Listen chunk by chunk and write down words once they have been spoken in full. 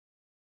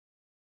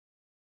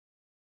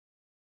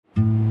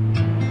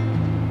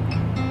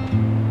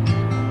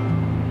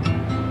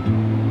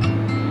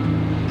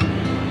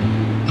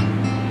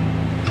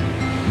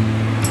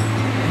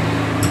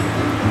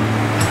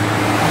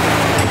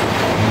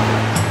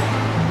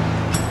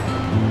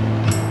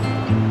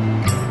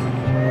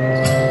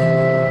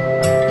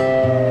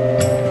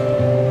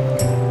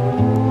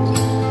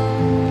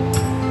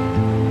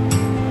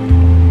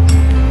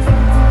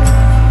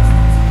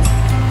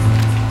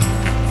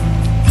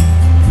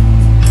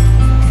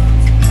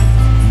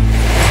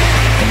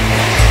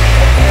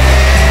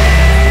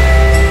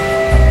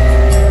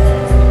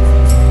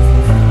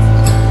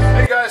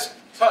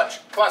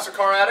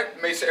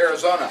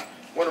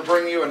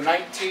bring you a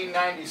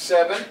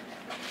 1997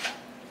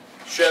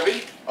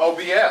 Chevy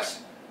OBS.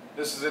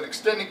 This is an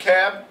extended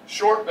cab,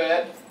 short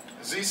bed,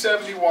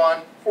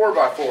 Z71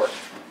 4x4.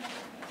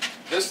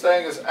 This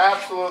thing is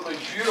absolutely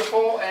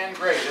beautiful and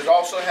great. It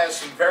also has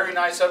some very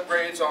nice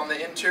upgrades on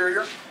the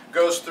interior.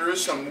 Goes through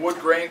some wood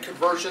grain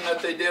conversion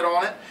that they did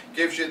on it.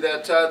 Gives you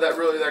that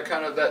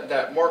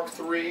that Mark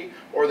III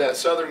or that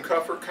Southern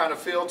Comfort kind of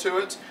feel to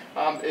it.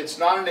 It's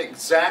not an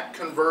exact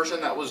conversion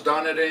that was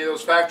done at any of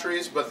those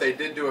factories, but they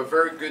did do a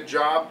very good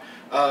job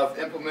of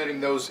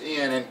implementing those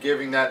in and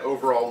giving that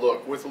overall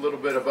look with a little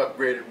bit of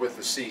upgraded with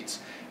the seats.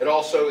 It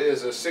also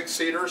is a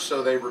 6-seater,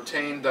 so they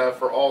retained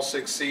for all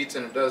 6 seats,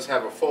 and it does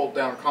have a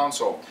fold-down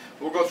console.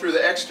 We'll go through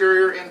the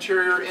exterior,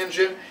 interior,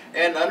 engine,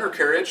 and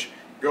undercarriage.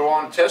 Go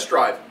on a test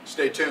drive.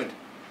 Stay tuned.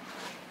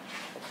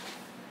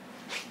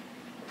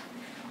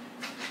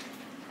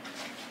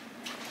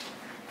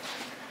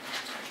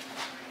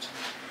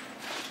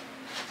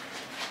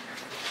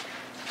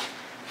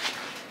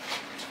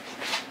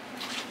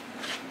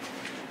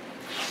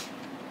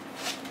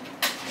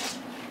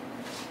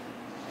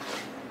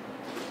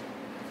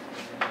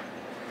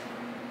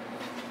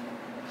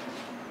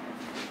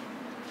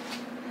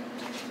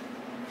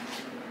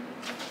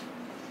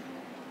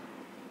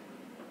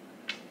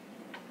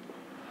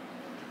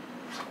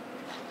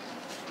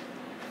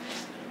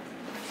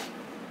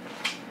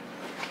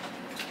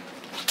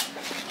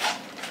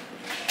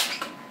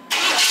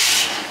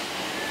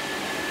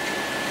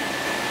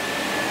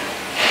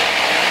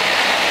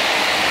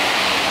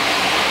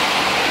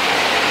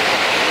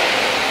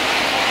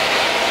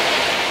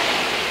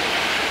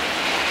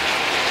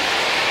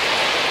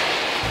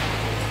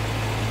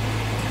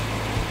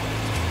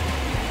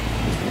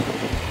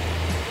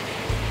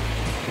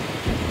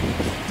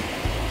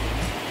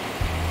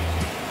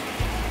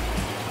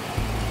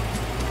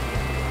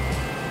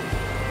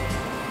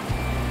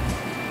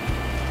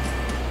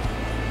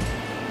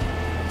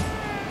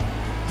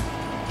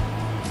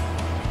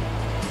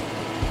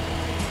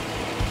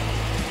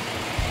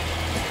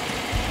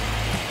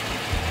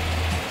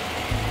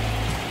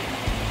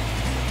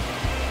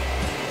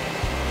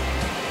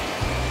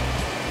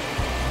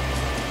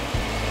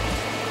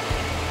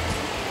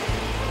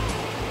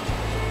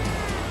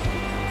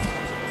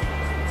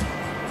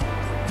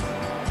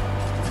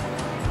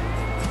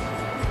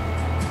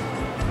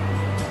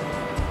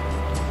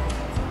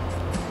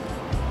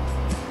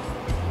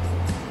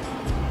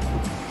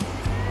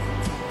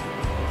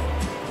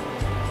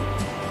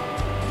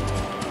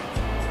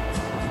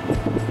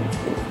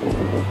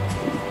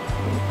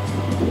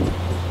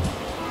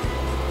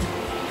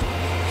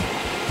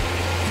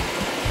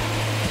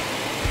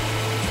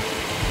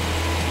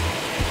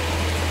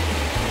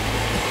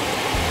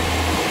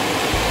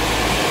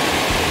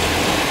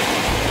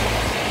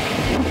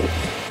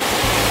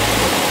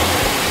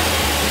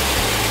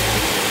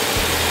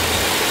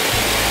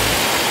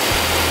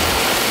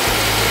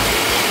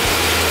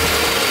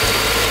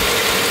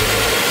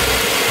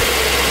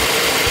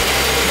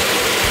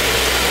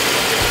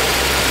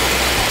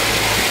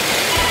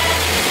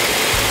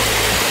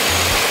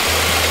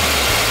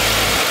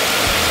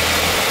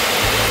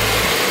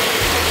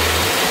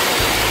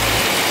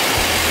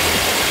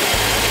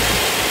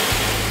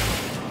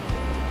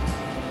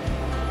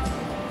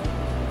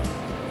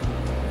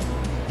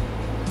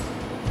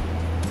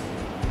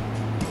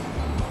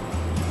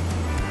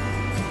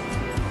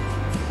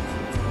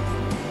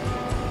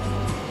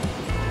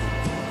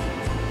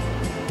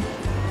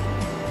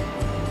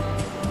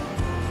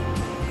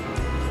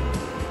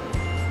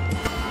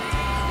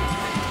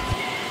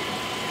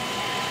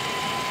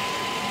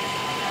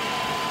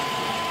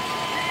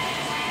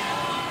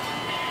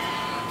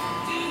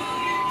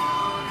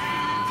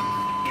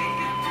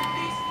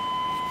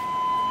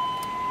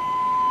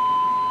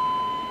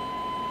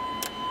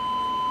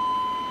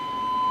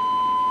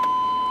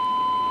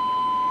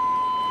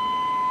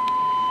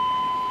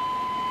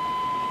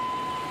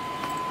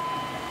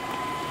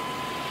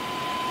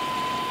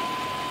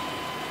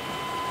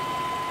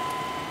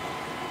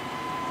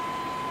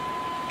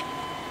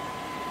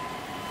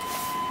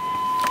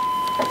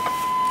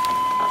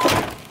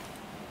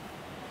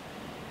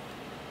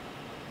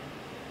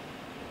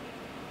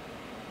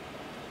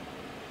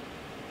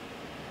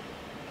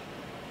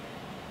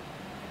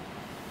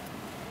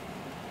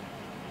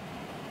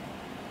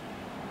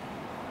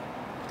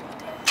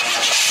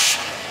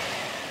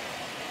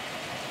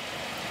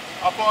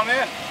 Hop on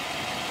in.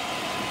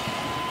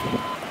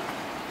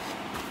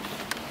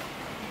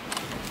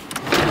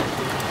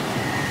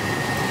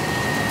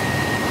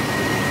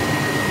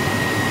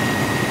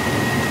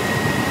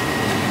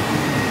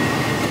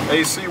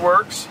 AC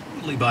works.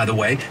 By the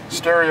way,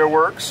 stereo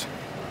works.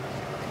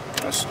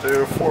 Let's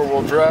do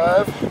 4-wheel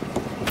drive.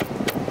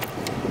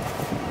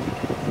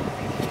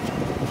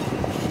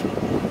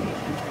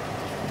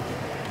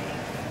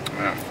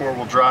 That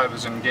 4-wheel drive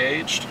is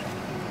engaged.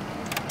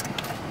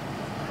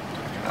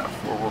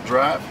 4-wheel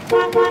drive.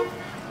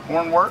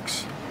 Horn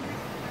works.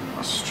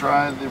 Let's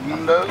try the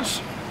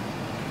windows.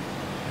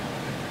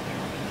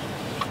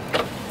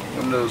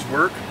 Windows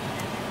work.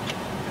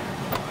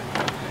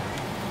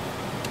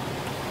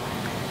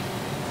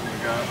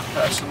 got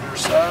passenger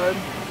side,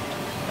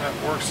 that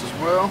works as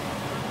well.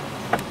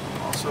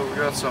 Also we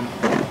got some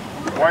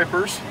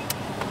wipers,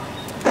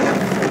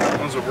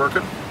 those are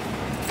working.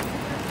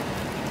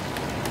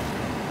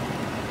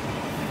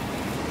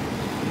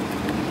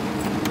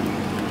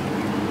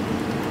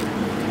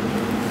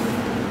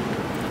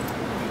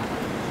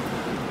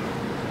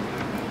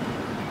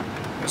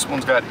 This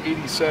one's got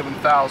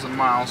 87,000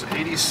 miles,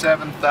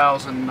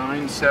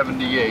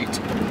 87,978.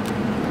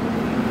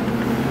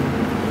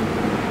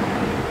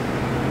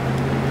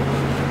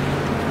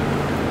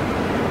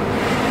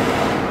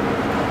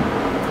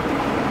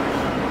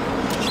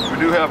 We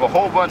do have a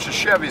whole bunch of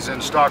Chevys in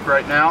stock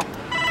right now.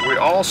 We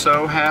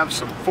also have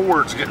some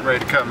Fords getting ready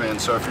to come in.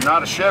 So if you're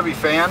not a Chevy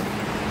fan,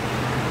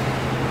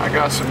 I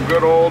got some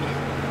good old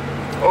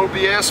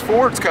OBS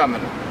Fords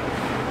coming.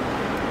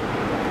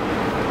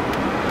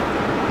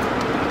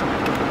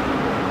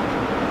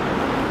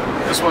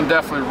 This one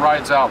definitely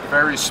rides out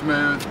very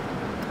smooth.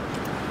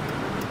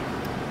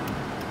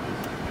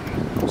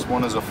 This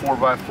one is a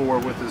 4x4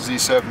 with a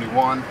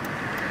Z71.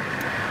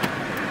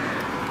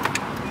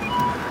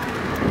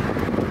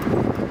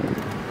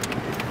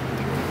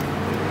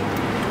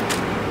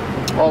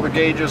 All the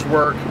gauges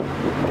work,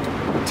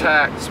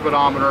 tach,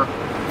 speedometer,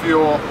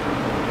 fuel,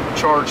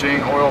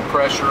 charging, oil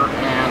pressure,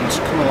 and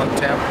coolant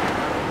temp.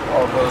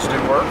 All of those do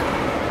work.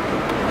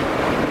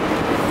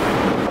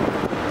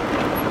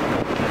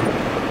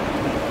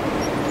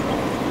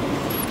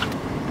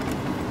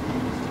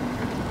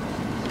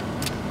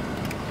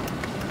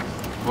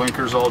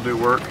 Blinkers all do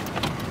work.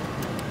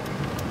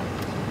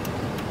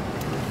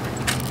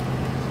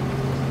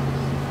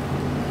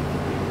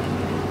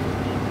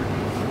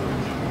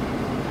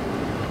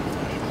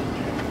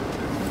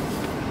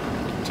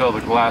 Tell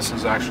the glass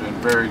is actually in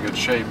very good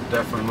shape.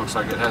 Definitely looks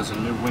like it has a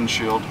new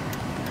windshield.